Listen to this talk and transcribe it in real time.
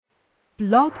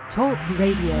Blog Talk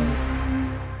Radio.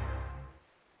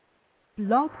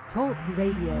 Blog Talk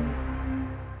Radio.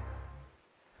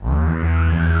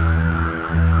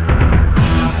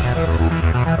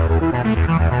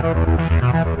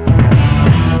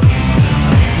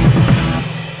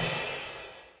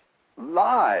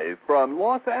 Live from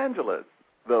Los Angeles,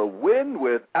 the Win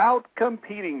Without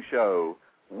Competing Show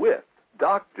with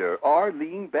Dr.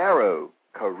 Arlene Barrow,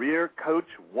 Career Coach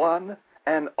 1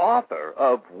 and author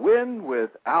of Win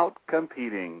Without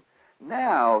Competing.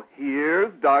 Now,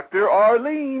 here's Dr.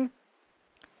 Arlene.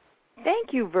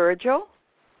 Thank you, Virgil.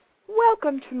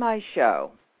 Welcome to my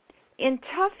show. In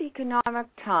tough economic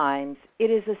times, it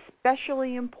is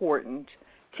especially important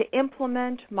to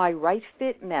implement my Right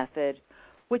Fit method,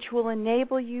 which will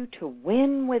enable you to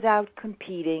win without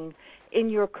competing in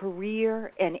your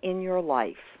career and in your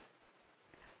life.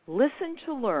 Listen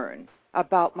to learn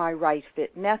about my Right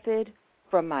Fit method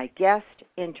from my guest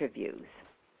interviews.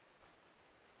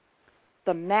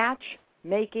 The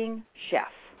Matchmaking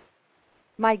Chef.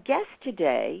 My guest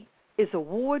today is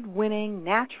award-winning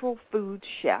natural food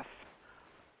chef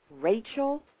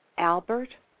Rachel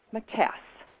Albert-Matesz,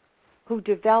 who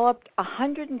developed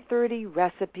 130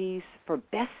 recipes for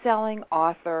best-selling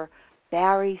author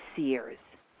Barry Sears,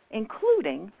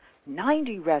 including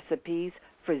 90 recipes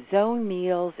for zone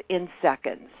meals in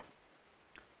seconds.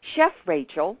 Chef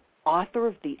Rachel, author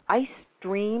of the Ice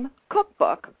Dream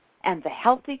Cookbook and the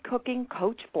Healthy Cooking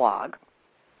Coach blog,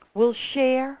 will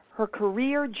share her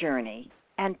career journey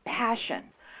and passion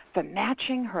for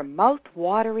matching her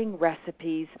mouth-watering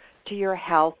recipes to your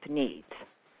health needs.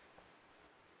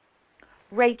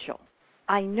 Rachel,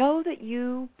 I know that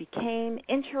you became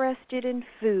interested in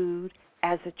food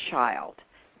as a child.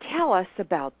 Tell us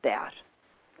about that.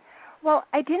 Well,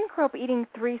 I didn't grow up eating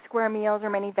 3 square meals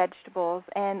or many vegetables,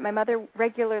 and my mother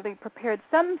regularly prepared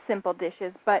some simple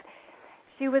dishes, but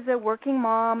she was a working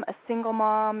mom, a single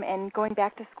mom, and going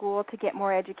back to school to get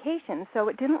more education, so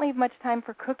it didn't leave much time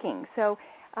for cooking. So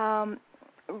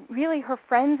really her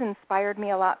friends inspired me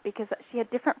a lot because she had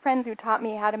different friends who taught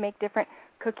me how to make different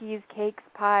cookies, cakes,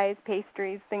 pies,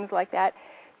 pastries, things like that.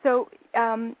 So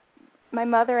my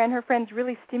mother and her friends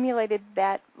really stimulated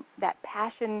that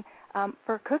passion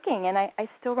for cooking, and I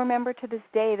still remember to this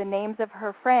day the names of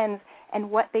her friends and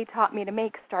what they taught me to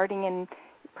make starting in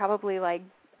probably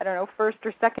first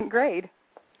or second grade.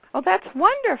 Oh, that's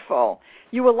wonderful.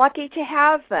 You were lucky to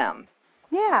have them.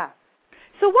 Yeah.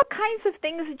 So what kinds of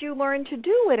things did you learn to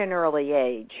do at an early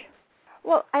age?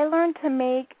 Well, I learned to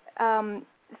make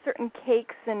certain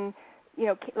cakes and,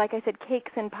 like I said,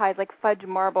 cakes and pies, like fudge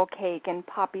marble cake and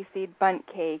poppy seed bundt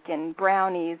cake and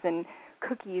brownies and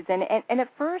cookies. And at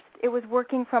first it was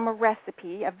working from a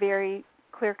recipe, a very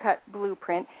clear-cut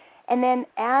blueprint. And then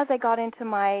as I got into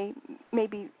my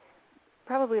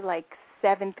probably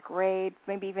 7th grade,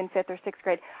 maybe even 5th or 6th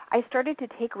grade, I started to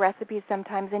take recipes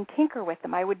sometimes and tinker with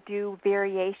them. I would do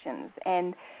variations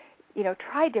and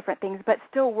try different things, but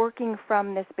still working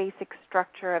from this basic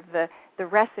structure of the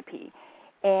recipe.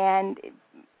 And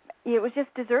it was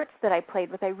just desserts that I played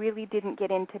with. I really didn't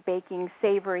get into baking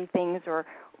savory things or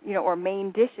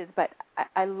main dishes, but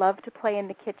I loved to play in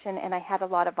the kitchen, and I had a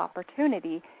lot of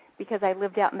opportunity because I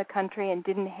lived out in the country and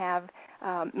didn't have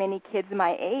many kids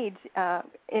my age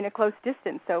in a close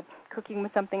distance. So cooking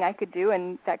was something I could do,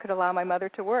 and that could allow my mother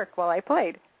to work while I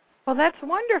played. Well, that's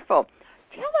wonderful.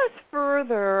 Tell us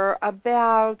further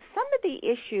about some of the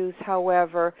issues,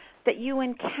 however, that you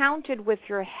encountered with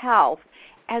your health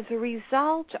as a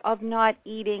result of not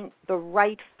eating the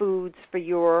right foods for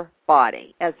your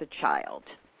body as a child.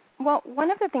 Well,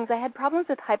 one of the things, I had problems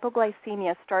with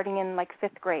hypoglycemia starting in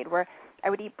 5th grade, where I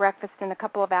would eat breakfast and a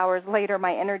couple of hours later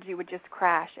my energy would just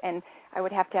crash and I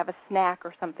would have to have a snack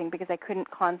or something because I couldn't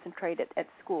concentrate at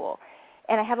school.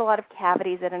 And I had a lot of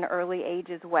cavities at an early age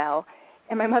as well.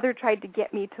 And my mother tried to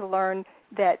get me to learn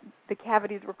that the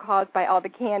cavities were caused by all the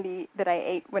candy that I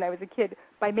ate when I was a kid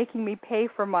by making me pay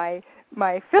for my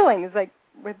fillings,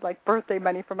 with birthday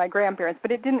money from my grandparents.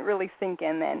 But it didn't really sink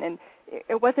in then. And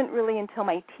it wasn't really until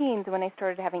my teens when I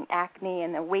started having acne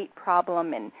and a weight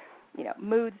problem and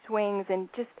mood swings and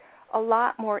just a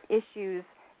lot more issues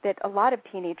that a lot of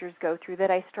teenagers go through that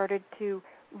I started to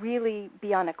really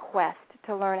be on a quest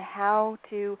to learn how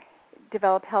to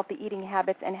develop healthy eating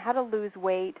habits and how to lose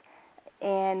weight.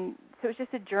 And so it was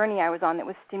just a journey I was on that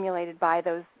was stimulated by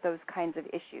those kinds of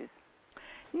issues.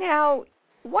 Now,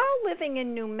 while living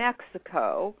in New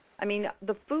Mexico,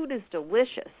 the food is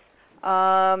delicious.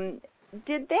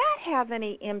 Did that have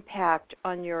any impact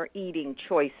on your eating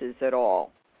choices at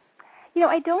all?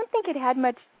 I don't think it had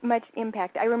much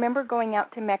impact. I remember going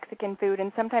out to Mexican food,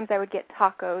 and sometimes I would get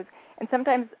tacos, And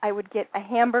sometimes I would get a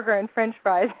hamburger and French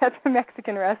fries at the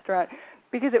Mexican restaurant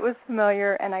because it was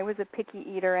familiar, and I was a picky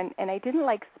eater, and I didn't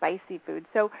like spicy food.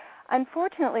 So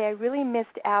unfortunately, I really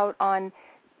missed out on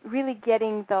really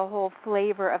getting the whole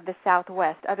flavor of the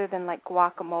Southwest, other than like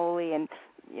guacamole and,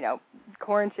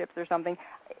 corn chips or something.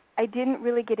 I didn't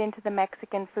really get into the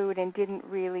Mexican food and didn't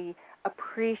really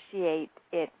appreciate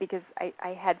it because I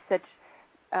had such,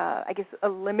 a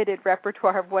limited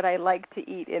repertoire of what I like to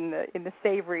eat in the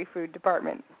savory food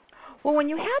department. Well, when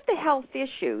you had the health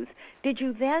issues, did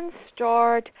you then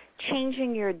start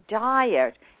changing your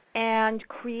diet and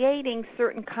creating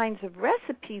certain kinds of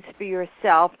recipes for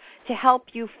yourself to help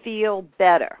you feel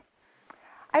better?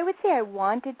 I would say I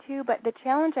wanted to, but the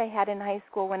challenge I had in high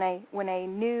school when I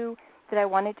knew that I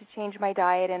wanted to change my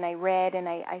diet, and I read and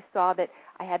I saw that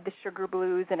I had the sugar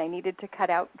blues and I needed to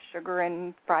cut out sugar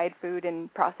and fried food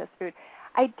and processed food,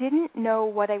 I didn't know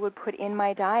what I would put in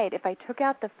my diet if I took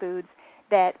out the foods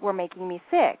that were making me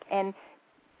sick. And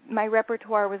my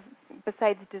repertoire was,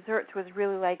 besides desserts, was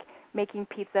really like making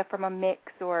pizza from a mix,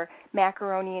 or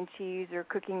macaroni and cheese, or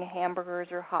cooking hamburgers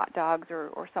or hot dogs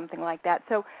or something like that.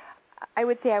 So I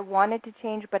would say I wanted to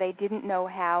change, but I didn't know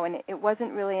how, and it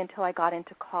wasn't really until I got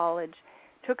into college,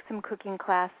 took some cooking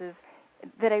classes,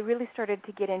 that I really started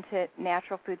to get into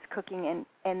natural foods cooking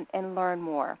and learn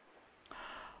more.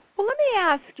 Well, let me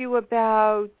ask you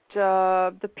about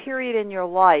the period in your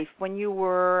life when you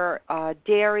were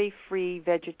dairy-free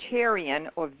vegetarian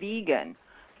or vegan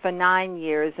for 9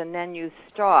 years, and then you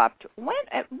stopped.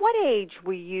 At what age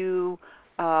were you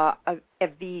a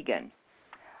vegan?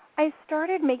 I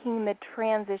started making the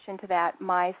transition to that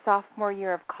my sophomore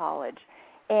year of college,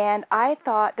 and I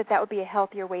thought that would be a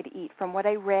healthier way to eat. From what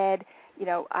I read,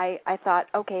 I thought,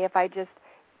 okay, if I just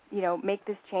make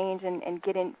this change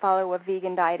and follow a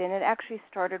vegan diet. And it actually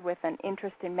started with an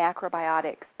interest in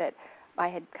macrobiotics that I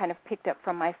had kind of picked up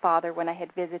from my father when I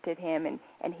had visited him,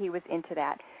 and he was into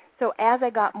that. So as I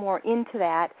got more into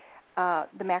that,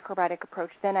 the macrobiotic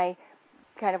approach, then I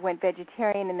kind of went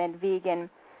vegetarian and then vegan.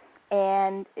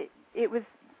 And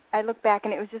I look back,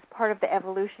 and it was just part of the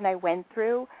evolution I went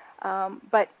through.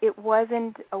 But it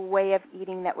wasn't a way of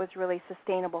eating that was really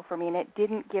sustainable for me, and it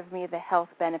didn't give me the health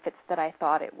benefits that I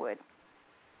thought it would.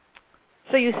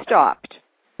 So you stopped?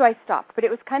 So I stopped, but it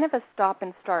was kind of a stop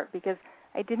and start because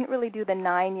I didn't really do the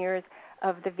 9 years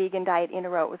of the vegan diet in a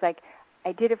row. It was like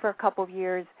I did it for a couple of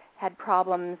years, had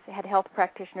problems, had health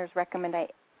practitioners recommend I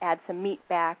add some meat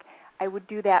back. I would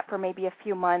do that for maybe a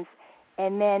few months,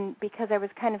 and then because I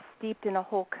was kind of steeped in a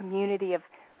whole community of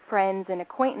friends and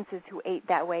acquaintances who ate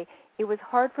that way, it was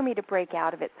hard for me to break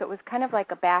out of it. So it was kind of like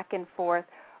a back and forth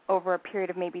over a period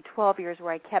of maybe 12 years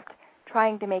where I kept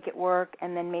trying to make it work,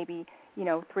 and then maybe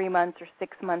 3 months or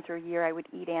 6 months or a year I would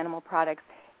eat animal products.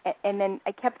 And then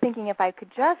I kept thinking if I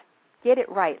could just get it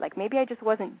right, like maybe I just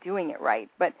wasn't doing it right.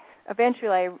 But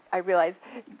eventually I realized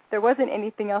there wasn't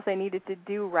anything else I needed to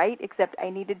do right except I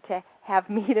needed to have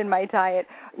meat in my diet.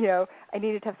 I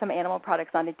needed to have some animal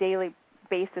products on a daily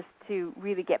basis to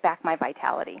really get back my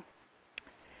vitality.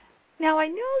 Now, I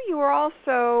know you were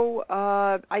also,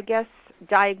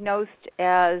 diagnosed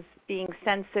as being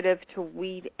sensitive to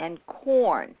wheat and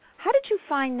corn. How did you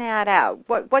find that out?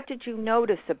 What did you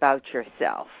notice about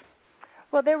yourself?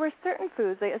 Well, there were certain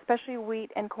foods, especially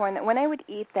wheat and corn, that when I would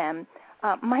eat them,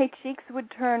 my cheeks would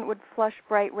flush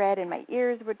bright red, and my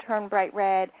ears would turn bright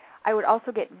red. I would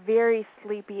also get very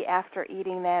sleepy after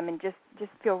eating them and just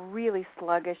feel really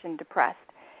sluggish and depressed.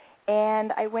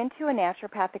 And I went to a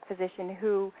naturopathic physician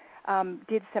who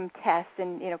did some tests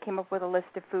and came up with a list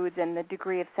of foods and the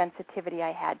degree of sensitivity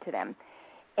I had to them.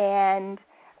 And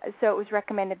so it was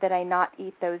recommended that I not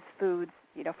eat those foods,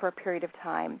 for a period of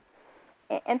time.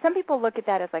 And some people look at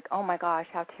that as like, oh my gosh,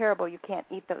 how terrible, you can't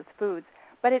eat those foods.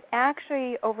 But it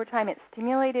actually, over time, it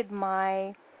stimulated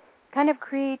my kind of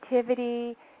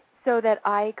creativity so that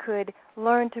I could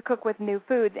learn to cook with new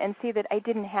foods and see that I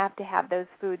didn't have to have those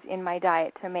foods in my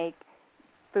diet to make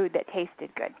food that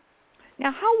tasted good.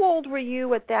 Now, how old were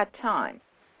you at that time?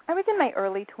 I was in my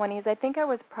early 20s. I think I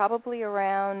was probably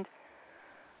around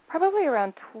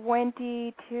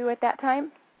 22 at that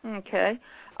time. Okay.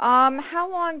 How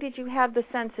long did you have the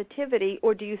sensitivity,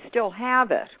 or do you still have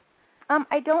it?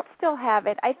 I don't still have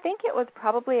it. I think it was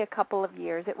probably a couple of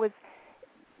years.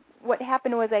 What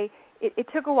happened was it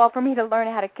took a while for me to learn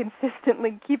how to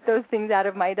consistently keep those things out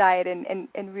of my diet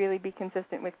and really be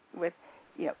consistent with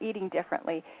eating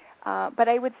differently. But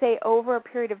I would say over a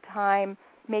period of time,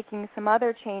 making some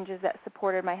other changes that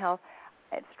supported my health,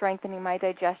 strengthening my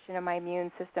digestion and my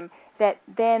immune system, that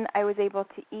then I was able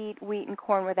to eat wheat and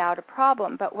corn without a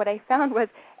problem. But what I found was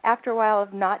after a while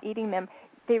of not eating them,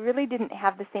 they really didn't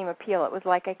have the same appeal. It was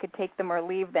like I could take them or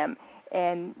leave them,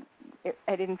 and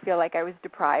I didn't feel like I was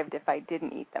deprived if I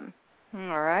didn't eat them.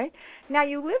 All right. Now,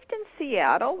 you lived in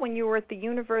Seattle when you were at the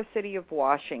University of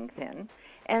Washington,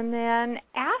 and then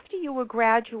after you were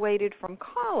graduated from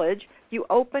college, you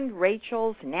opened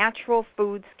Rachel's Natural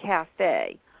Foods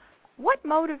Cafe. What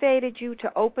motivated you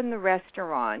to open the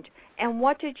restaurant, and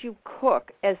what did you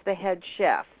cook as the head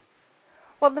chef?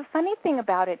 Well, the funny thing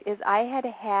about it is I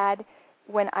had,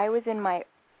 when I was in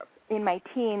my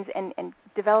teens and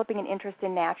developing an interest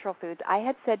in natural foods, I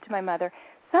had said to my mother,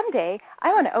 someday I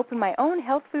want to open my own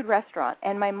health food restaurant.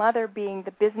 And my mother, being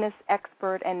the business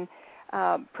expert and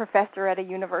professor at a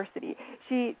university,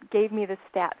 she gave me the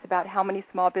stats about how many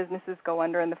small businesses go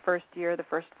under in the first year, the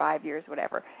first 5 years,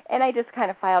 whatever. And I just kind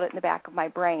of filed it in the back of my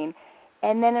brain.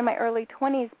 And then in my early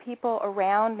 20s, people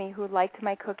around me who liked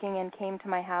my cooking and came to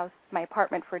my house, my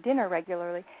apartment for dinner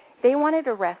regularly, they wanted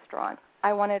a restaurant.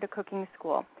 I wanted a cooking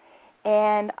school.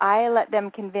 And I let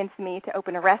them convince me to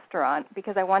open a restaurant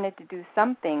because I wanted to do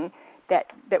something that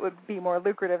would be more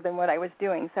lucrative than what I was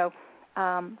doing. So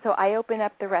I opened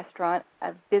up the restaurant.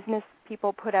 Business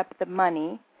people put up the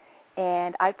money,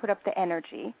 and I put up the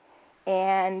energy.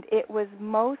 And it was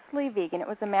mostly vegan. It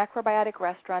was a macrobiotic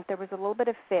restaurant. There was a little bit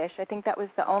of fish. I think that was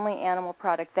the only animal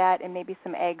product, that and maybe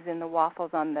some eggs in the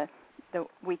waffles on the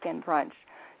weekend brunch.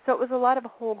 So it was a lot of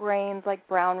whole grains like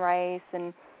brown rice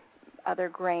and other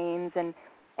grains and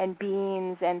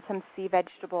beans and some sea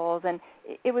vegetables. And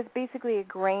it was basically a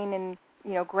grain and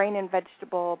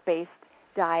vegetable based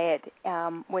diet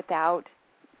with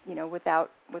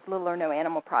little or no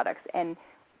animal products. And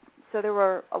so there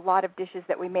were a lot of dishes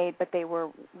that we made, but they were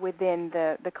within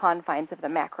the confines of the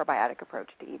macrobiotic approach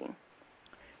to eating.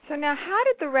 So now, how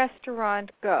did the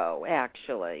restaurant go,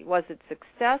 actually? Was it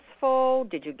successful?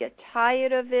 Did you get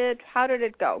tired of it? How did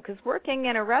it go? Because working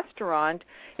in a restaurant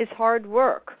is hard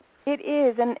work. It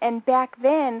is, and back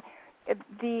then,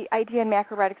 the idea in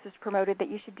macrobiotics was promoted that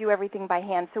you should do everything by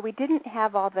hand. So we didn't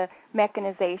have all the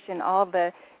mechanization, all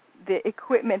the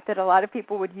equipment that a lot of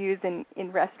people would use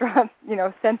in restaurants,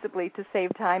 sensibly to save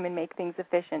time and make things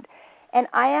efficient. And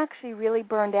I actually really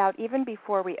burned out even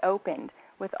before we opened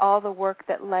with all the work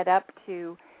that led up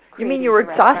to creating. You mean you were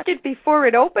exhausted before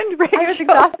it opened, Rachel? I was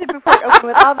exhausted before it opened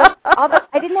with all the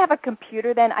I didn't have a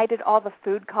computer then. I did all the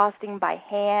food costing by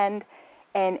hand,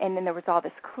 and then there was all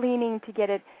this cleaning to get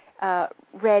it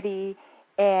ready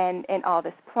and all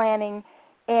this planning.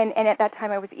 And at that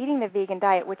time, I was eating the vegan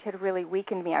diet, which had really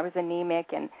weakened me. I was anemic,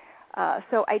 and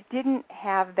so I didn't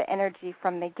have the energy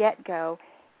from the get-go.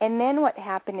 And then what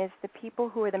happened is the people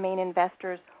who were the main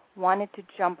investors wanted to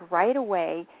jump right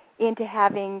away into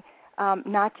having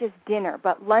not just dinner,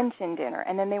 but lunch and dinner.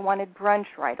 And then they wanted brunch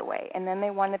right away. And then they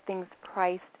wanted things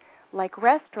priced like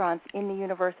restaurants in the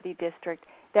university district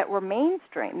that were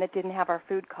mainstream, that didn't have our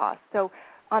food costs. So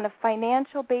on a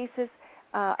financial basis,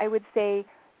 I would say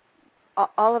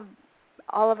all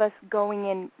of us going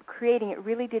in creating it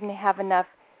really didn't have enough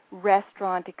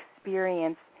restaurant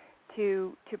experience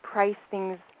to price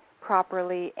things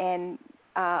properly, and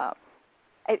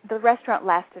the restaurant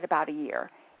lasted about a year.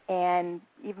 And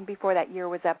even before that year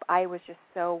was up, I was just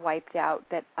so wiped out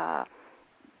that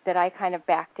I kind of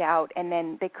backed out, and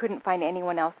then they couldn't find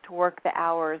anyone else to work the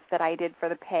hours that I did for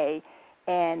the pay,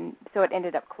 and so it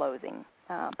ended up closing.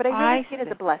 But I really see it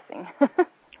as a blessing.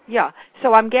 Yeah,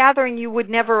 so I'm gathering you would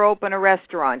never open a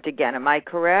restaurant again, am I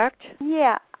correct?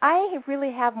 Yeah, I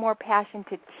really have more passion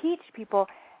to teach people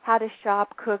how to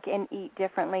shop, cook, and eat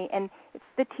differently, and it's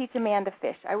the teach a man to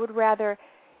fish. I would rather,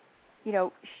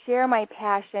 share my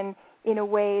passion in a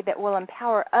way that will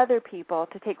empower other people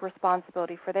to take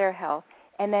responsibility for their health,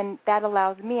 and then that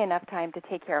allows me enough time to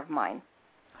take care of mine.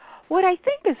 What I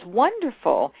think is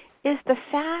wonderful is the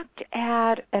fact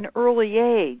at an early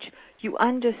age you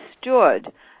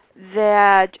understood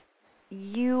that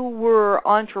you were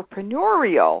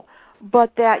entrepreneurial,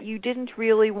 but that you didn't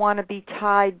really want to be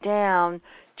tied down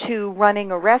to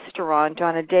running a restaurant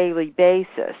on a daily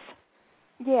basis.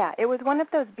 Yeah, it was one of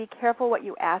those be careful what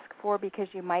you ask for because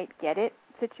you might get it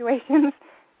situations.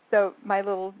 So my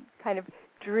little kind of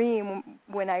dream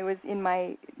when I was in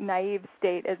my naive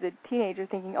state as a teenager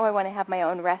thinking, I want to have my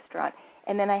own restaurant.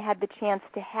 And then I had the chance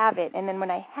to have it. And then when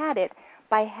I had it,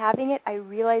 by having it, I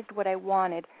realized what I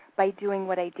wanted by doing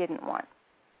what I didn't want.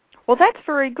 Well, that's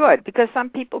very good, because some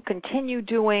people continue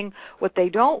doing what they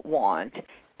don't want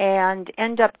and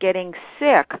end up getting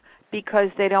sick because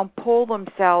they don't pull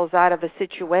themselves out of a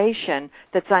situation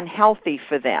that's unhealthy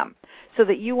for them. So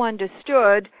that you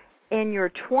understood in your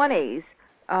 20s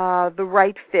the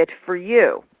right fit for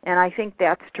you. And I think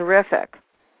that's terrific.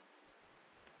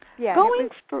 Yeah.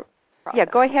 process. Yeah,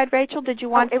 go ahead, Rachel. Did you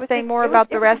want to say more about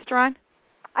the restaurant?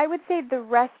 I would say the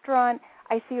restaurant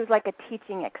I see was like a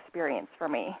teaching experience for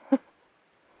me.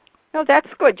 No, that's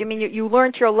good. You mean you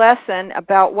learned your lesson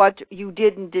about what you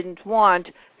did and didn't want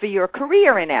for your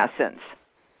career, in essence.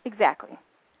 Exactly.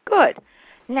 Good.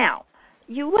 Now,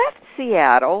 you left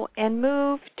Seattle and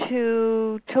moved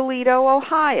to Toledo,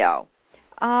 Ohio.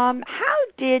 How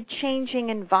did changing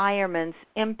environments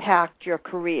impact your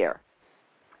career?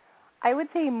 I would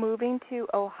say moving to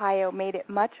Ohio made it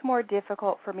much more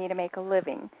difficult for me to make a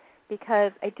living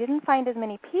because I didn't find as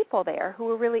many people there who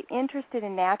were really interested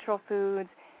in natural foods,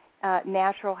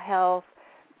 natural health,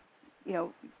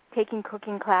 taking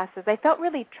cooking classes. I felt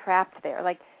really trapped there.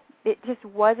 Like, it just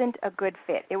wasn't a good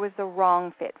fit. It was the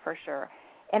wrong fit for sure.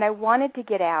 And I wanted to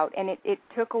get out, and it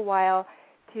took a while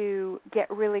to get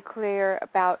really clear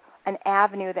about an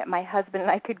avenue that my husband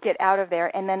and I could get out of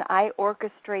there. And then I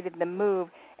orchestrated the move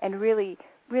and really,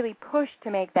 really pushed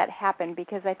to make that happen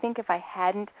because I think if I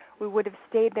hadn't, we would have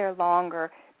stayed there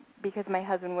longer because my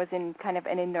husband was in kind of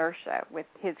an inertia with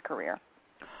his career.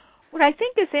 What I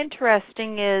think is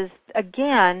interesting is,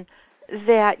 again,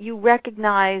 that you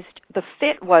recognized the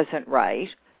fit wasn't right.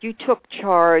 You took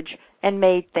charge and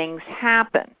made things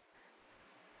happen.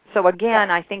 So, again,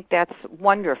 I think that's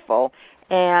wonderful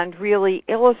and really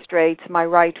illustrates my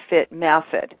right fit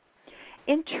method.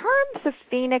 In terms of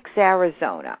Phoenix,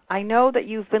 Arizona, I know that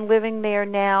you've been living there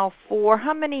now for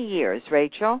how many years,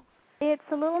 Rachel? It's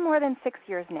a little more than 6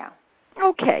 years now.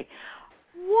 Okay.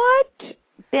 What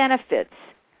benefits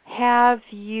have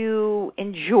you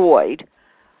enjoyed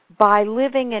by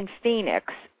living in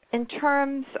Phoenix in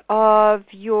terms of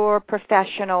your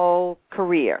professional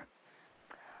career?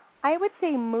 I would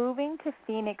say moving to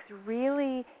Phoenix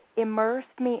really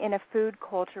immersed me in a food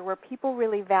culture where people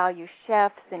really value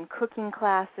chefs and cooking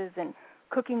classes and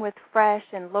cooking with fresh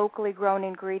and locally grown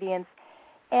ingredients.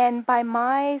 And by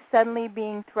my suddenly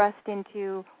being thrust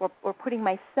into or putting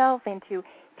myself into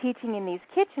teaching in these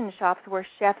kitchen shops where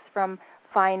chefs from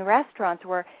fine restaurants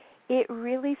were, it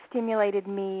really stimulated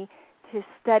me to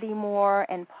study more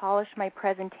and polish my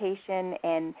presentation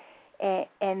and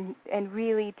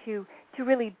really to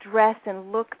really dress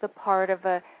and look the part of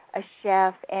a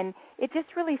chef, and it just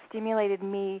really stimulated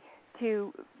me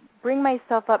to bring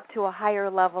myself up to a higher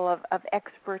level of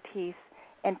expertise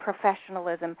and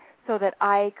professionalism so that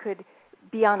I could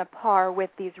be on a par with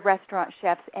these restaurant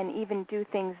chefs and even do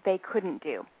things they couldn't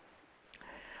do.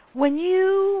 When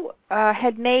you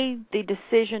had made the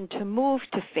decision to move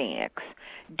to Phoenix,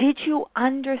 did you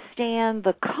understand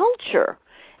the culture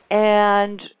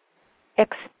and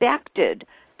expected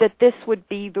that this would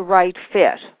be the right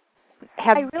fit?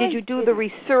 Did you do the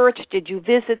research? Did you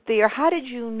visit there? How did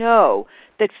you know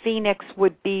that Phoenix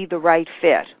would be the right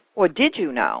fit? Or did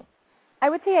you know? I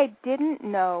would say I didn't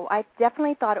know. I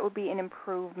definitely thought it would be an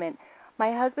improvement.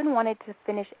 My husband wanted to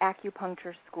finish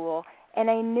acupuncture school, and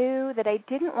I knew that I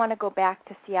didn't want to go back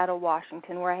to Seattle,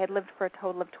 Washington, where I had lived for a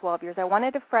total of 12 years. I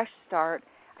wanted a fresh start.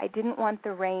 I didn't want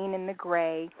the rain and the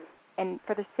gray, and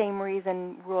for the same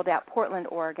reason ruled out Portland,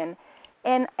 Oregon.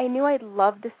 And I knew I'd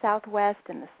loved the Southwest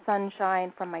and the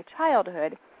sunshine from my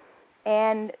childhood.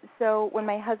 And so when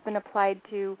my husband applied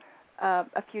to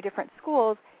a few different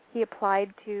schools, he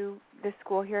applied to the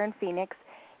school here in Phoenix.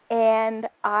 And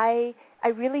I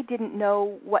really didn't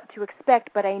know what to expect,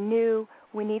 but I knew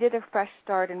we needed a fresh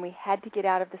start and we had to get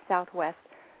out of the Southwest.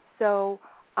 So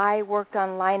I worked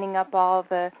on lining up all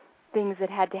the things that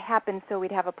had to happen so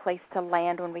we'd have a place to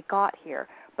land when we got here.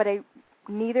 But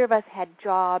neither of us had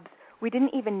jobs. We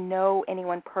didn't even know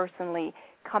anyone personally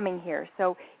coming here.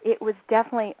 So it was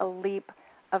definitely a leap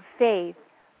of faith,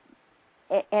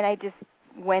 and I just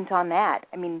went on that.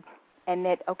 I mean, and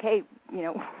that, okay,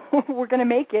 we're going to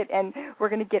make it, and we're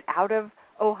going to get out of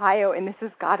Ohio, and this has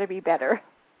got to be better.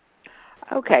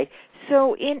 Okay.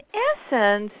 So in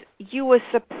essence, you were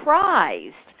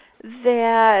surprised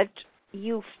that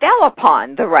you fell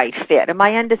upon the right fit. Am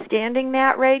I understanding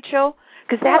that, Rachel?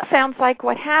 Because that sounds like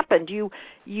what happened.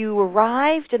 You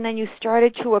arrived and then you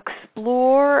started to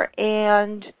explore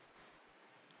and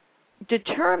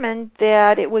determined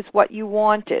that it was what you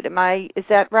wanted. Is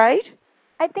that right?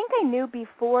 I think I knew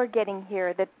before getting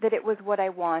here that it was what I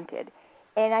wanted.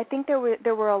 And I think there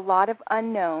were a lot of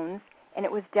unknowns, and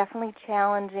it was definitely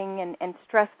challenging and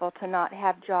stressful to not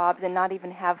have jobs and not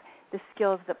even have the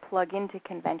skills that plug into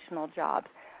conventional jobs.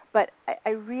 But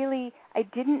I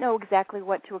didn't know exactly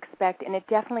what to expect, and it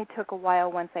definitely took a while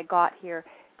once I got here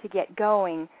to get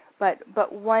going. But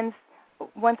once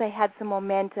I had some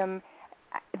momentum,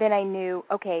 then I knew,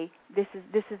 okay, this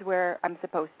is where I'm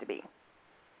supposed to be.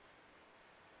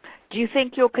 Do you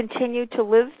think you'll continue to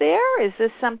live there? Is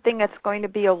this something that's going to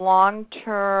be a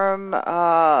long-term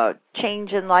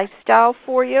change in lifestyle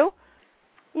for you?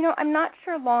 I'm not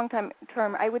sure long-term.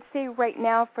 I would say right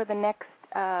now for the next,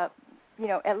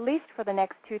 at least for the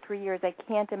next 2-3 years, I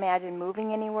can't imagine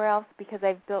moving anywhere else because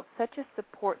I've built such a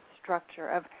support structure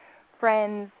of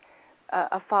friends,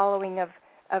 a following of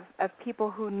people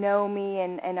who know me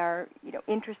and are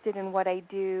interested in what I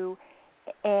do,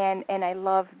 and I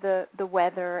love the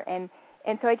weather, and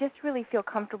so I just really feel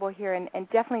comfortable here and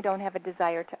definitely don't have a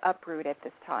desire to uproot at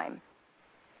this time.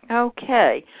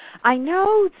 Okay. I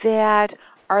know that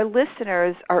our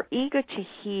listeners are eager to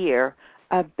hear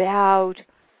about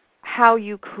how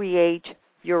you create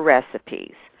your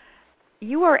recipes.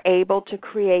 You are able to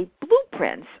create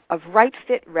blueprints of right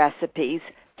fit recipes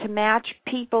to match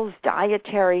people's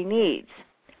dietary needs.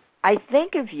 I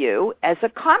think of you as a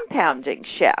compounding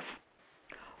chef.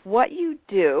 What you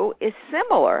do is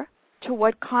similar to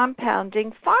what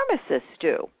compounding pharmacists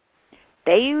do.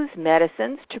 They use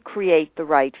medicines to create the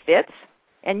right fits,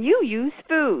 and you use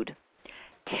food.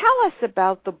 Tell us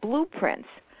about the blueprints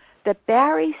that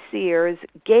Barry Sears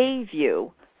gave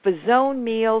you for Zone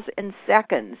Meals in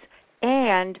Seconds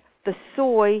and the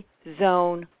Soy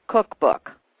Zone Cookbook.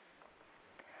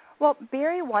 Well,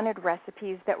 Barry wanted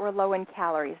recipes that were low in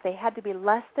calories. They had to be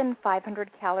less than 500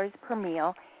 calories per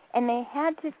meal, and they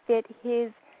had to fit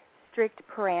his strict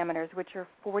parameters, which are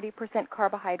 40%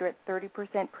 carbohydrate,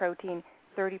 30% protein,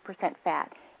 30%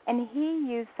 fat. And he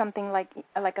used something like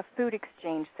a food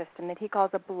exchange system that he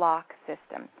calls a block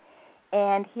system.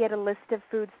 And he had a list of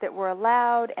foods that were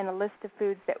allowed and a list of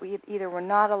foods that either were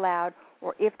not allowed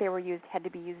or if they were used, had to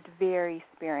be used very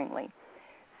sparingly.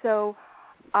 So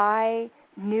I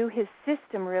knew his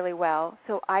system really well,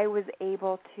 so I was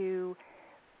able to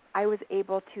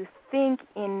think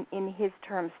in his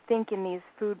terms, think in these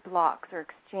food blocks or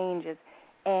exchanges,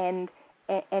 and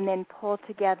then pull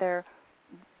together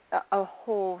a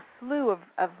whole slew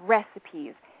of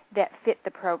recipes that fit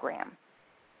the program.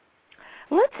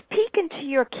 Let's peek into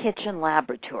your kitchen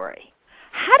laboratory.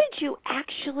 How did you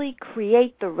actually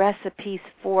create the recipes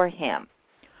for him?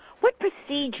 What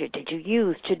procedure did you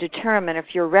use to determine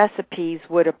if your recipes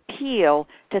would appeal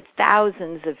to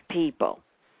thousands of people?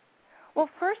 Well,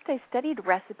 first I studied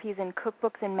recipes in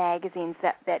cookbooks and magazines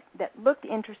that looked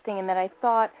interesting and that I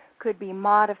thought could be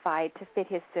modified to fit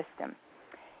his system.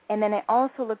 And then I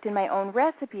also looked in my own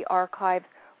recipe archives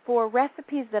for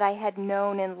recipes that I had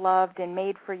known and loved and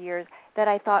made for years that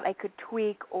I thought I could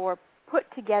tweak or put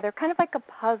together kind of like a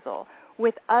puzzle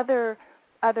with other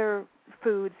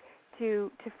foods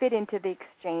to fit into the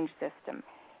exchange system.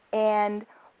 And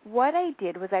what I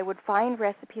did was I would find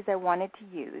recipes I wanted to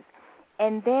use,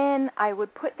 and then I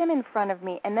would put them in front of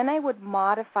me, and then I would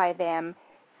modify them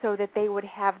so that they would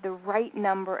have the right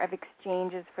number of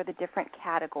exchanges for the different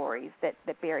categories that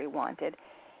Barry wanted.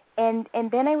 And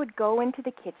then I would go into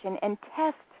the kitchen and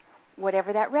test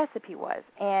whatever that recipe was.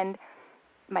 And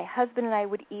my husband and I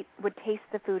would taste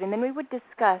the food, and then we would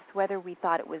discuss whether we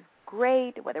thought it was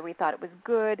great, whether we thought it was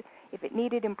good. If it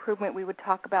needed improvement, we would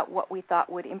talk about what we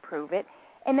thought would improve it.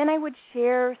 And then I would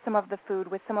share some of the food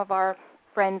with some of our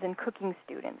friends and cooking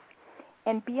students.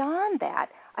 And beyond that,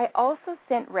 I also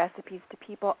sent recipes to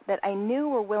people that I knew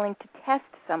were willing to test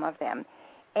some of them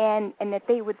and that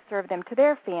they would serve them to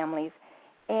their families.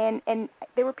 And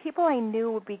there were people I knew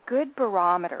would be good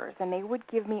barometers, and they would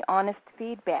give me honest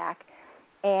feedback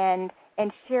and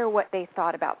share what they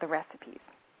thought about the recipes.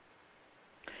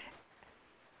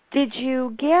 Did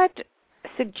you get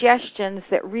suggestions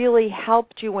that really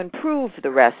helped you improve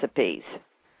the recipes?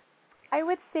 I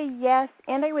would say yes,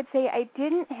 and I would say I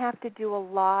didn't have to do a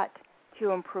lot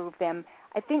to improve them.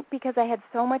 I think because I had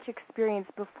so much experience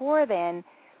before then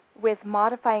with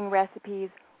modifying recipes,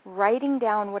 writing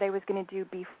down what I was going to do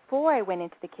before I went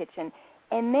into the kitchen,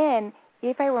 and then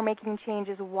if I were making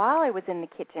changes while I was in the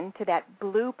kitchen to that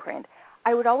blueprint,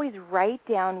 I would always write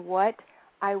down what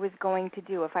I was going to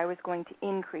do, if I was going to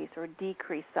increase or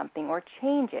decrease something or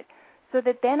change it, so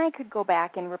that then I could go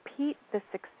back and repeat the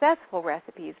successful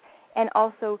recipes and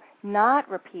also not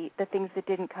repeat the things that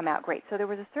didn't come out great. So there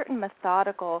was a certain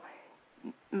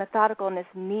methodicalness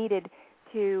needed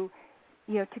to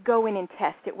go in and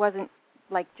test. It wasn't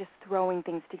like just throwing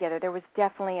things together. There was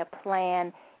definitely a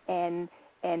plan and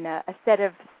a set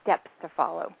of steps to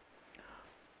follow.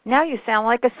 Now you sound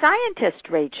like a scientist,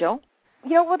 Rachel.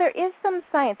 Well, there is some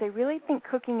science. I really think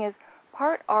cooking is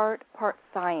part art, part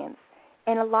science.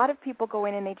 And a lot of people go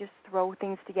in and they just throw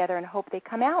things together and hope they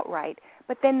come out right.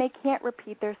 But then they can't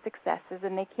repeat their successes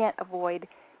and they can't avoid,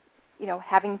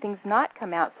 having things not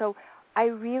come out. So I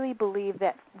really believe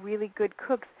that really good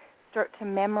cooks start to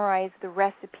memorize the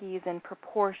recipes and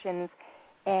proportions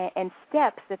and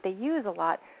steps that they use a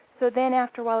lot. So then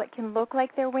after a while it can look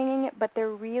like they're winging it, but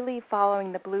they're really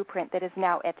following the blueprint that is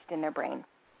now etched in their brain.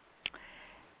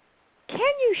 Can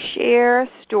you share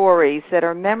stories that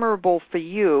are memorable for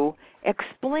you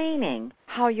explaining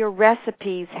how your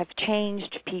recipes have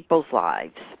changed people's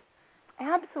lives?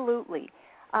 Absolutely.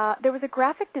 There was a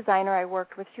graphic designer I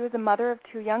worked with. She was a mother of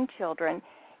 2 young children,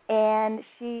 and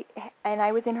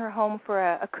I was in her home for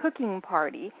a cooking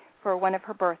party for one of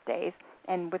her birthdays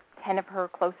and with 10 of her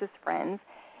closest friends.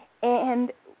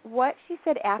 And what she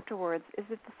said afterwards is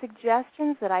that the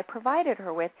suggestions that I provided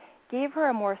her with gave her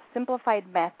a more simplified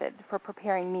method for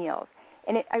preparing meals.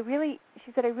 And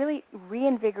she said, I really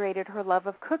reinvigorated her love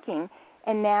of cooking,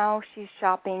 and now she's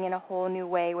shopping in a whole new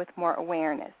way with more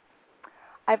awareness.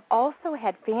 I've also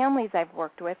had families I've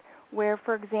worked with where,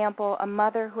 for example, a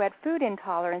mother who had food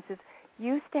intolerances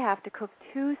used to have to cook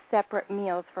 2 separate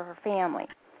meals for her family.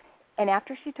 And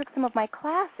after she took some of my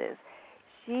classes,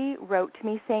 she wrote to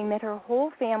me saying that her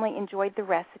whole family enjoyed the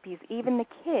recipes, even the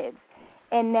kids,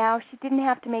 and now she didn't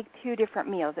have to make 2 different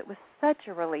meals. It was such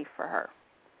a relief for her.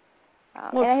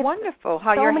 Well, it's wonderful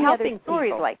how you're helping people.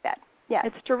 Stories like that. Yeah,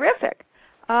 it's terrific.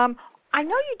 I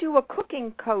know you do a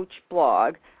cooking coach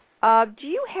blog. Do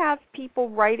you have people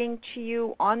writing to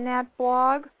you on that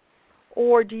blog,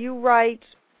 or do you write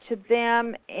to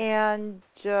them? And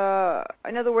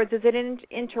in other words, is it an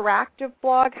interactive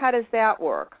blog? How does that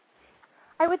work?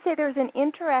 I would say there's an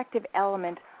interactive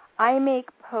element. I make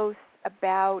posts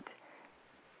about,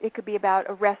 it could be about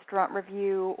a restaurant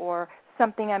review or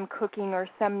something I'm cooking or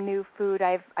some new food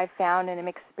I've found and am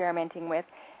experimenting with.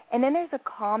 And then there's a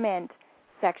comment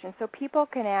section, so people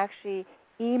can actually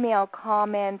email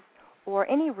comments or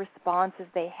any responses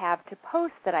they have to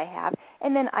posts that I have,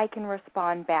 and then I can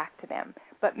respond back to them.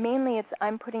 But mainly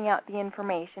I'm putting out the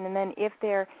information, and then if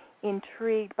they're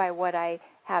intrigued by what I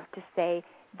have to say,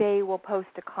 they will post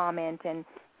a comment,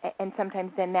 and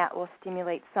sometimes then that will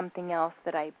stimulate something else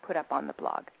that I put up on the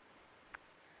blog.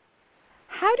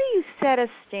 How do you set a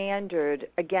standard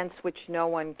against which no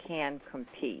one can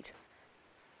compete,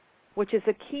 which is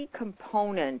a key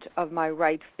component of my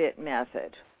Right Fit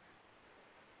method?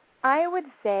 I would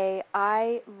say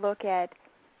I look at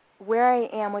where I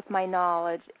am with my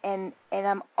knowledge, and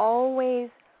I'm always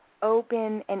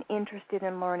open and interested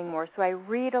in learning more. So I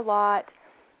read a lot.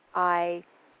 I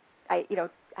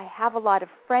have a lot of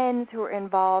friends who are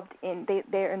involved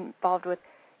they're involved with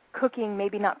cooking,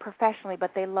 maybe not professionally,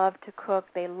 but they love to cook.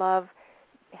 They love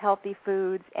healthy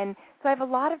foods. And so I have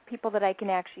a lot of people that I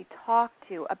can actually talk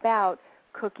to about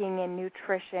cooking and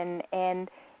nutrition. And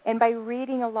by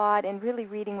reading a lot and really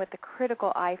reading with a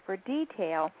critical eye for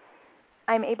detail,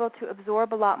 I'm able to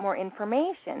absorb a lot more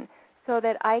information so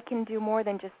that I can do more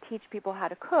than just teach people how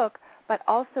to cook, but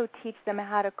also teach them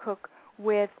how to cook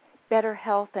with better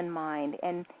health in mind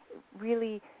and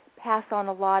really pass on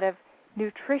a lot of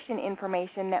nutrition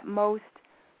information that most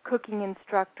cooking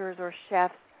instructors or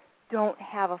chefs don't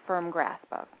have a firm grasp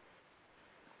of.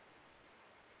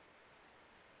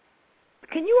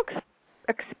 Can you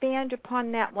expand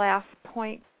upon that last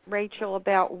point, Rachel,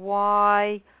 about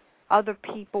why other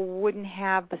people wouldn't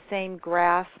have the same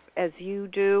grasp as you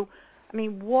do? I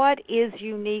mean, what is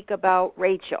unique about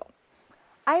Rachel?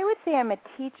 I would say I'm a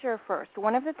teacher first.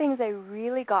 One of the things I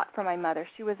really got from my mother,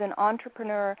 she was an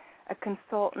entrepreneur, a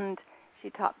consultant. She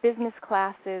taught business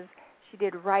classes. She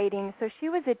did writing. So she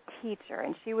was a teacher,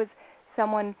 and she was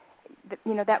someone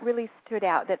that really stood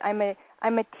out, that I'm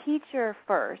a teacher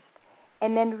first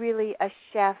and then really a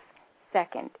chef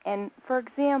second. And for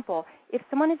example, if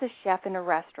someone is a chef in a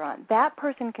restaurant, that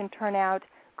person can turn out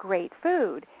great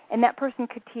food, and that person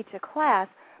could teach a class,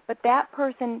 but that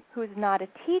person who's not a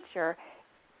teacher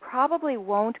probably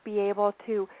won't be able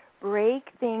to break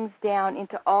things down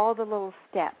into all the little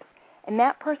steps. And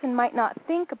that person might not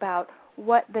think about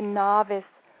what the novice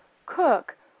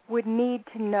cook would need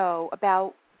to know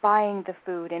about buying the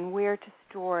food and where to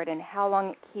store it and how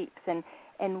long it keeps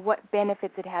and what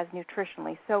benefits it has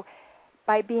nutritionally. So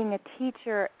by being a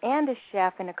teacher and a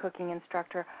chef and a cooking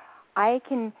instructor, I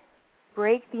can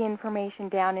break the information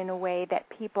down in a way that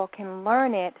people can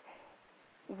learn it,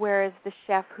 whereas the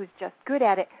chef who's just good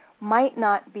at it might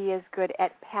not be as good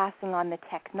at passing on the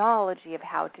technology of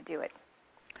how to do it.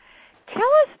 Tell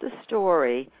us the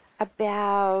story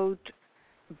about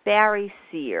Barry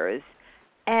Sears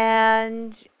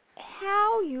and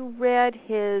how you read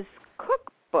his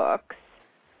cookbooks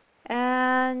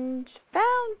and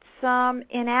found some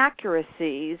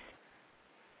inaccuracies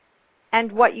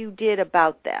and what you did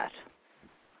about that.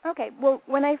 Okay. Well,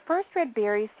 when I first read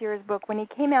Barry Sears' book, when he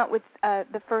came out with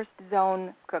the first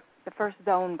Zone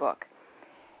book,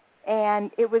 and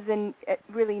it was in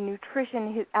really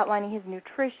nutrition, outlining his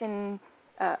nutrition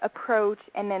approach,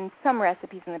 and then some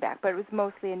recipes in the back, but it was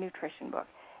mostly a nutrition book.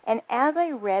 And as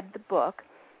I read the book,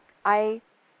 I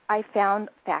found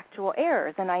factual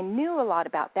errors, and I knew a lot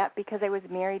about that because I was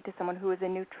married to someone who was a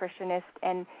nutritionist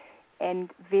and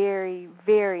very,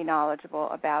 very knowledgeable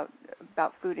about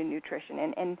food and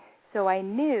nutrition. And so I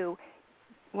knew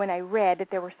when I read that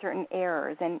there were certain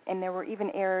errors, and there were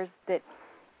even errors that,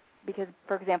 because,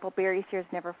 for example, Barry Sears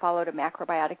never followed a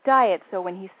macrobiotic diet, so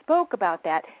when he spoke about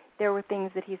that, there were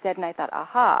things that he said, and I thought,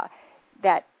 aha,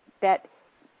 that's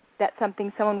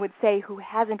something someone would say who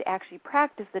hasn't actually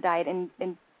practiced the diet and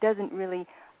doesn't really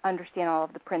understand all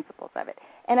of the principles of it.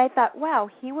 And I thought, wow,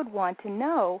 he would want to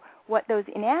know what those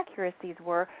inaccuracies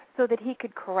were so that he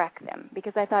could correct them,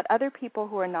 because I thought other people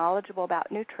who are knowledgeable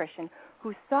about nutrition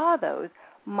who saw those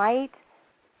might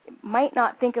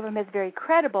not think of them as very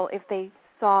credible if they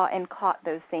saw and caught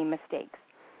those same mistakes.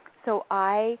 So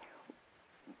I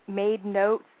made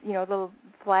notes, little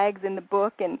flags in the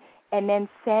book, and then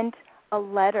sent a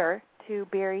letter to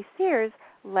Barry Sears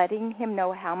letting him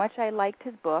know how much I liked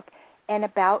his book and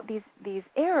about these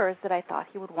errors that I thought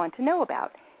he would want to know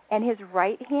about. And his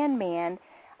right-hand man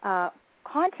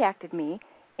contacted me,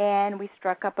 and we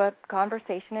struck up a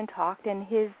conversation and talked, and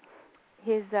his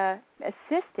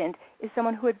assistant is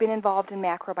someone who had been involved in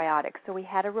macrobiotics. So we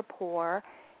had a rapport,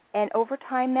 and over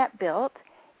time that built,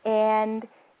 and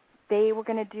they were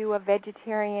going to do a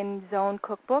vegetarian zone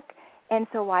cookbook, and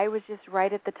so I was just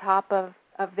right at the top of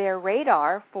their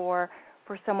radar for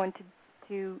someone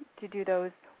to do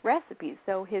those recipes.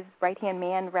 So his right-hand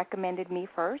man recommended me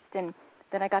first, and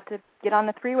then I got to get on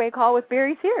the three-way call with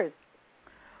Barry Sears.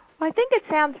 Well, I think it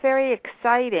sounds very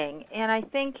exciting, and I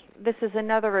think this is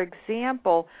another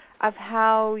example of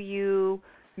how you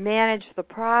manage the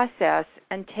process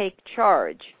and take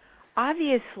charge.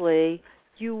 Obviously,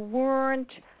 you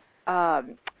weren't,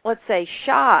 let's say,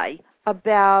 shy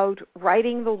about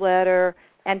writing the letter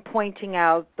and pointing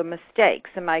out the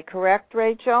mistakes. Am I correct,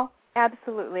 Rachel?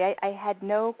 Absolutely. I had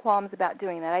no qualms about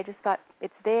doing that. I just thought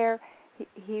it's there.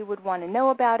 He would want to know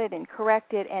about it and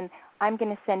correct it, and I'm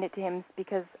going to send it to him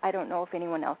because I don't know if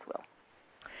anyone else will.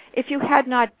 If you had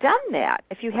not done that,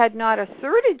 if you had not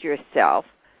asserted yourself,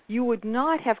 you would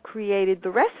not have created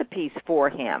the recipes for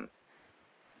him.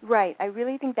 Right. I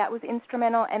really think that was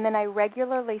instrumental, and then I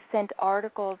regularly sent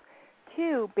articles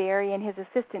to Barry and his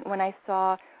assistant when I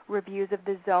saw reviews of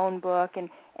the Zone book and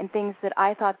things that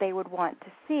I thought they would want to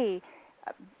see,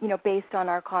 based on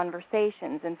our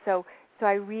conversations. And so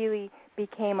I really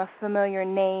became a familiar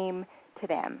name to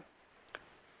them.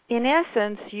 In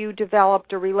essence, you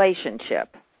developed a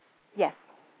relationship. Yes.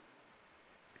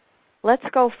 Let's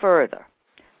go further.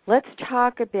 Let's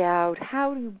talk about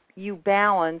how you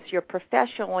balance your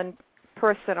professional and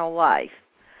personal life.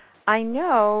 I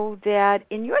know that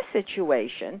in your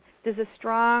situation, there's a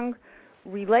strong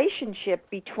relationship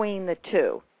between the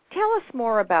two. Tell us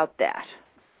more about that.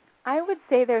 I would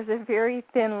say there's a very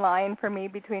thin line for me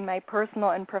between my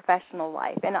personal and professional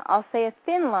life. And I'll say a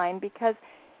thin line because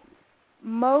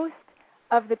most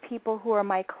of the people who are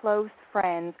my close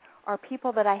friends are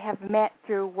people that I have met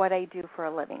through what I do for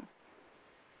a living.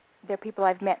 They're people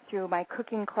I've met through my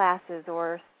cooking classes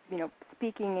or,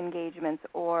 speaking engagements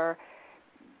or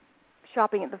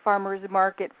shopping at the farmer's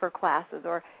market for classes,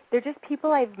 or they're just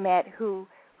people I've met who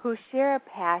share a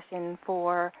passion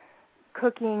for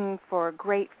cooking, for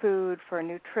great food, for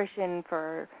nutrition,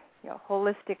 for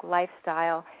holistic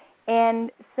lifestyle.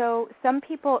 And so some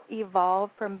people evolve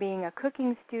from being a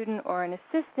cooking student or an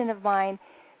assistant of mine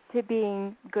to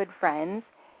being good friends.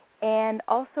 And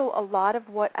also a lot of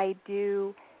what I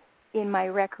do in my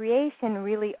recreation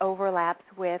really overlaps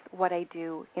with what I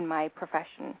do in my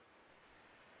profession.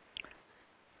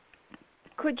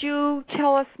 Could you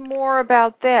tell us more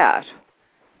about that?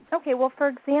 Okay, well, for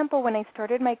example, when I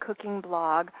started my cooking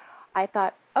blog, I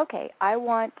thought, okay, I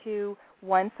want to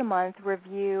once a month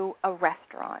review a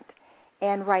restaurant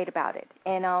and write about it.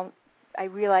 And I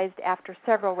realized after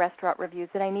several restaurant reviews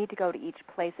that I need to go to each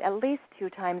place at least 2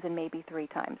 times and maybe 3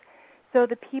 times. So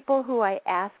the people who I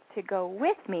asked to go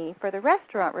with me for the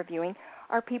restaurant reviewing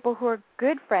are people who are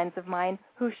good friends of mine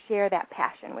who share that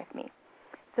passion with me.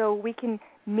 So we can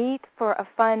meet for a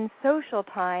fun social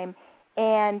time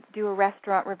and do a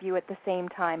restaurant review at the same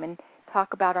time and talk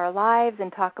about our lives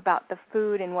and talk about the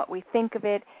food and what we think of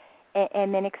it,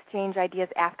 and then exchange ideas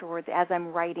afterwards as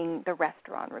I'm writing the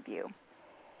restaurant review.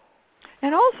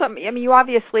 And also, you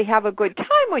obviously have a good time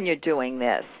when you're doing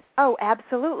this. Oh,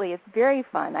 absolutely. It's very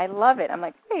fun. I love it. I'm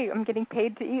like, hey, I'm getting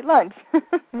paid to eat lunch.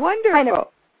 Wonderful. Kind of,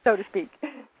 so to speak.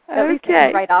 At least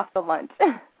Okay. right off the lunch.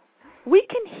 We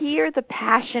can hear the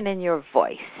passion in your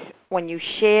voice when you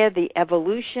share the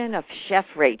evolution of Chef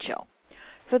Rachel.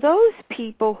 For those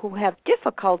people who have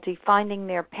difficulty finding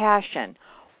their passion,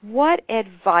 what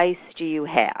advice do you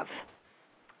have?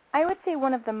 I would say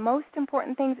one of the most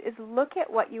important things is look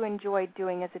at what you enjoyed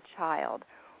doing as a child.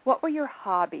 What were your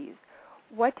hobbies?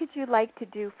 What did you like to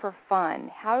do for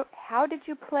fun? How did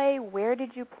you play? Where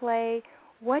did you play?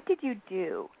 What did you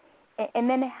do? And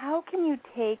then how can you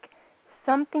take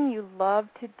something you love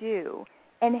to do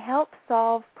and help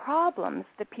solve problems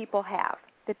that people have,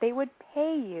 that they would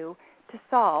pay you to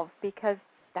solve because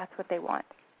that's what they want?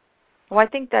 Well, I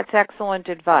think that's excellent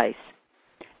advice.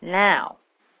 Now,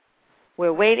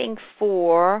 we're waiting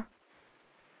for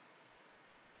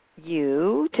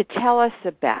you to tell us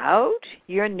about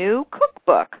your new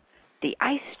cookbook, the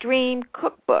Ice Dream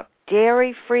Cookbook,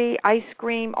 dairy-free ice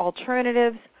cream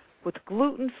alternatives with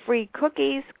gluten-free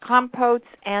cookies, compotes,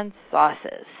 and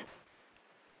sauces.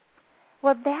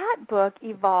 Well, that book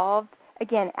evolved,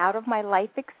 again, out of my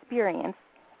life experience,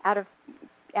 out of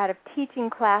teaching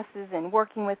classes and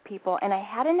working with people, and I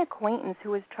had an acquaintance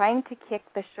who was trying to kick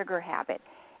the sugar habit.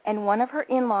 And one of her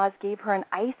in-laws gave her an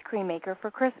ice cream maker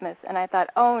for Christmas. And I thought,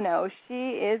 oh, no,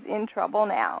 she is in trouble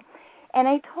now. And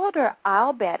I told her,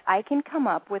 I'll bet I can come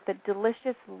up with a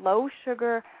delicious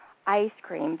low-sugar ice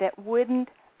cream that wouldn't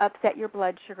upset your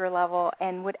blood sugar level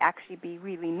and would actually be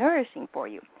really nourishing for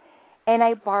you. And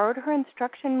I borrowed her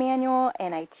instruction manual,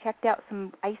 and I checked out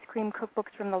some ice cream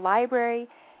cookbooks from the library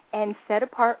and set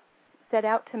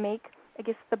out to make, I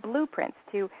guess, the blueprints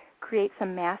to create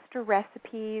some master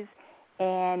recipes.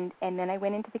 And then I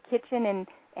went into the kitchen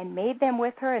and made them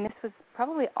with her, and this was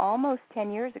probably almost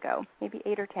 10 years ago, maybe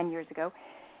 8 or 10 years ago.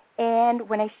 And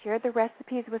when I shared the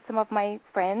recipes with some of my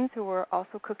friends who were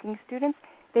also cooking students,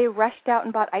 they rushed out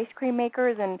and bought ice cream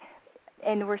makers and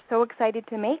were so excited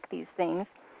to make these things.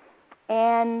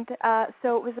 And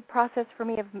so it was a process for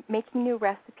me of making new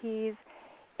recipes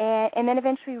and then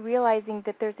eventually realizing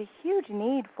that there's a huge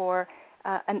need for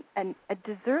a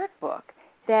dessert book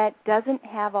that doesn't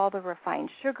have all the refined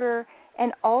sugar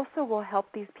and also will help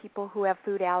these people who have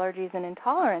food allergies and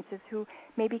intolerances who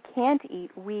maybe can't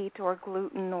eat wheat or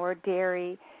gluten or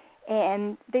dairy,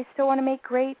 and they still want to make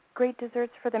great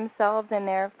desserts for themselves and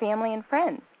their family and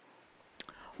friends.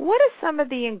 What are some of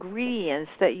the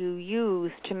ingredients that you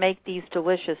use to make these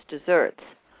delicious desserts?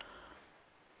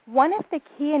 One of the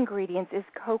key ingredients is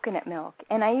coconut milk,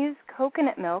 and I use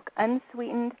coconut milk,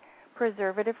 unsweetened,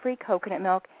 preservative-free coconut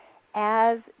milk,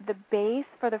 as the base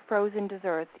for the frozen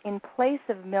desserts in place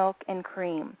of milk and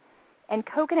cream. And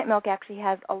coconut milk actually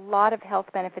has a lot of health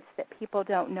benefits that people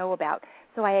don't know about,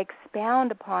 so I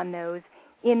expound upon those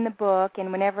in the book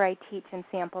and whenever I teach and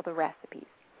sample the recipes.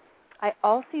 I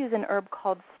also use an herb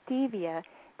called stevia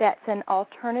that's an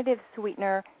alternative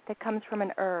sweetener that comes from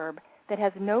an herb that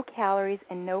has no calories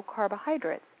and no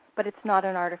carbohydrates, but it's not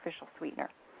an artificial sweetener.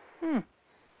 And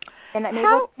I'm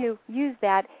able to use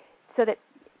that so that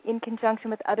in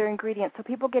conjunction with other ingredients so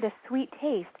people get a sweet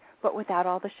taste but without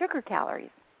all the sugar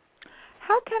calories.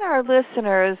 How can our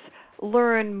listeners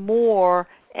learn more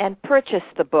and purchase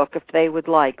the book if they would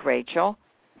like, Rachel?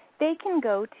 They can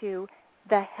go to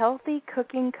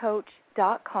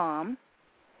thehealthycookingcoach.com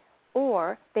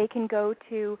or they can go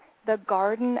to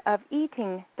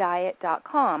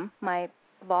thegardenofeatingdiet.com, my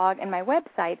blog and my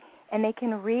website, and they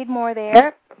can read more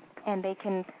there and they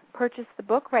can purchase the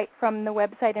book right from the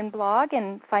website and blog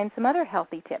and find some other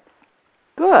healthy tips.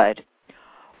 Good.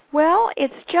 Well,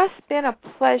 it's just been a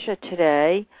pleasure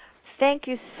today. Thank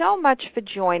you so much for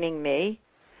joining me.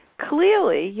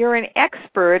 Clearly, you're an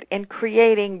expert in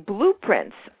creating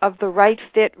blueprints of the right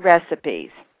fit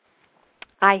recipes.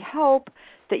 I hope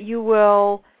that you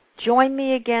will join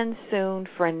me again soon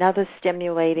for another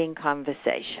stimulating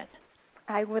conversation.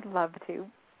 I would love to.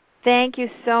 Thank you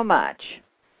so much.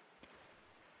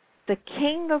 The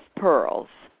King of Pearls.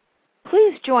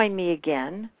 Please join me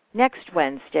again next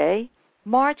Wednesday,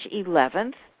 March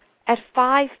 11th at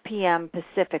 5 p.m.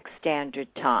 Pacific Standard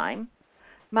Time.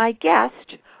 My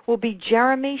guest will be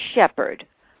Jeremy Shepard,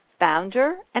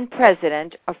 founder and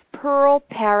president of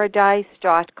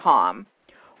PearlParadise.com,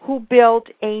 who built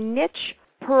a niche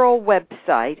pearl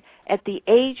website at the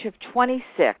age of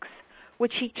 26,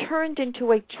 which he turned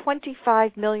into a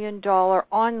 $25 million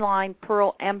online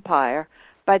pearl empire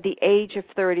by the age of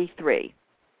 33.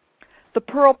 The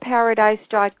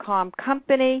PearlParadise.com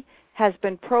company has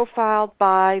been profiled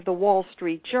by the Wall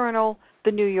Street Journal,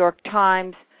 the New York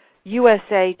Times,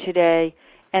 USA Today,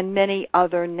 and many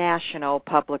other national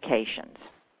publications.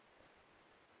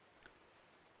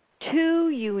 2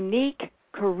 unique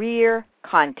career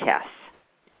contests.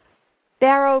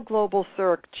 Barrow Global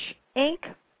Search, Inc.,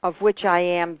 of which I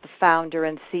am the founder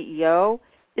and CEO,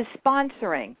 is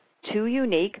sponsoring 2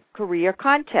 unique career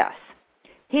contests.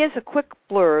 Here's a quick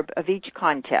blurb of each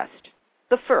contest.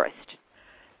 The first,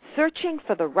 searching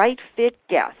for the right fit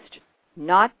guest,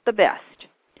 not the best.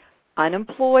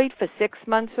 Unemployed for 6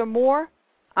 months or more?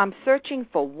 I'm searching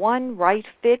for one right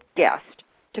fit guest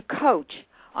to coach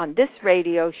on this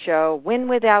radio show, Win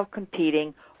Without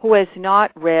Competing, who has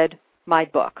not read my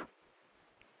book.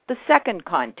 The second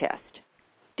contest.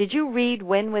 Did you read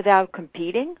Win Without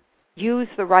Competing? Use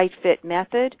the right fit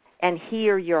method, and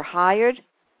here you're hired?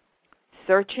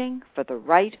 Searching for the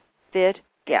right fit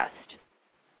guest.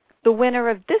 The winner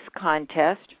of this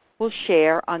contest will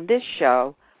share on this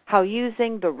show how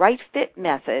using the right fit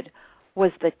method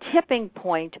was the tipping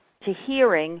point to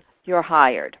hearing you're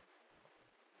hired.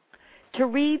 To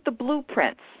read the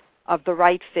blueprints of the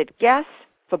right fit guests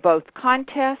for both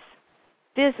contests,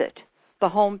 visit the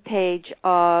homepage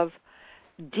of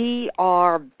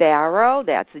Dr. Barrow,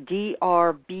 that's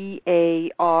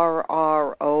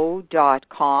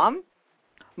drbarro.com,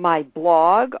 my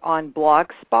blog on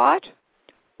Blogspot,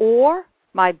 or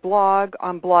my blog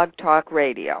on Blog Talk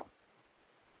Radio.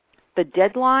 The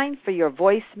deadline for your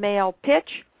voicemail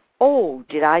pitch. Oh,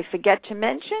 did I forget to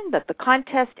mention that the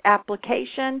contest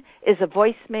application is a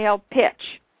voicemail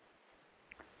pitch?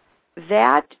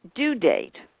 That due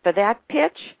date for that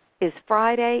pitch is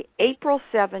Friday, April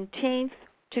 17th,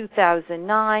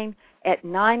 2009 at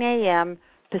 9 a.m.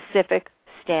 Pacific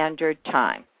Standard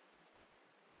Time.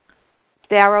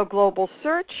 Barrow Global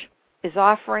Search is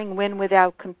offering Win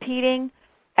Without Competing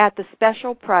at the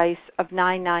special price of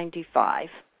 $9.95.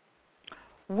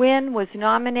 Win was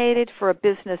nominated for a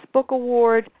Business Book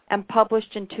Award and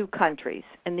published in 2 countries,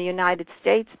 in the United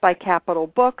States by Capital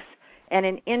Books and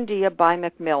in India by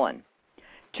Macmillan.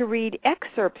 To read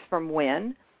excerpts from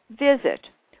Win, visit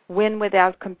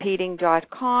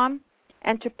winwithoutcompeting.com,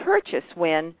 and to purchase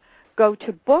Win, go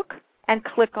to Book and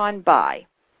click on Buy.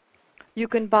 You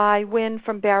can buy Win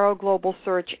from Barrow Global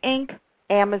Search, Inc.,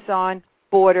 Amazon,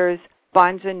 Borders,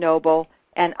 Barnes & Noble,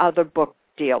 and other book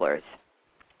dealers.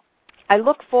 I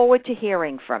look forward to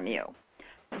hearing from you.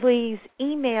 Please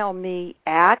email me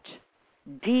at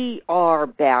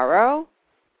drbarrow,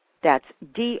 that's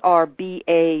drbarro,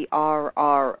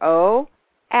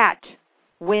 at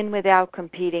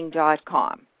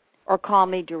winwithoutcompeting.com, or call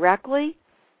me directly,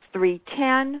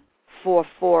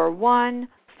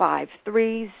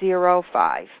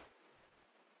 310-441-5305.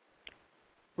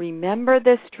 Remember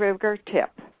this trigger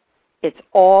tip. It's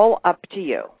all up to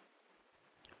you.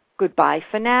 Goodbye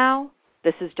for now.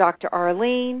 This is Dr.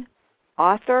 Arlene,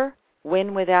 author,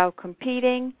 Win Without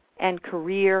Competing, and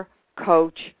Career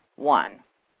Coach 1.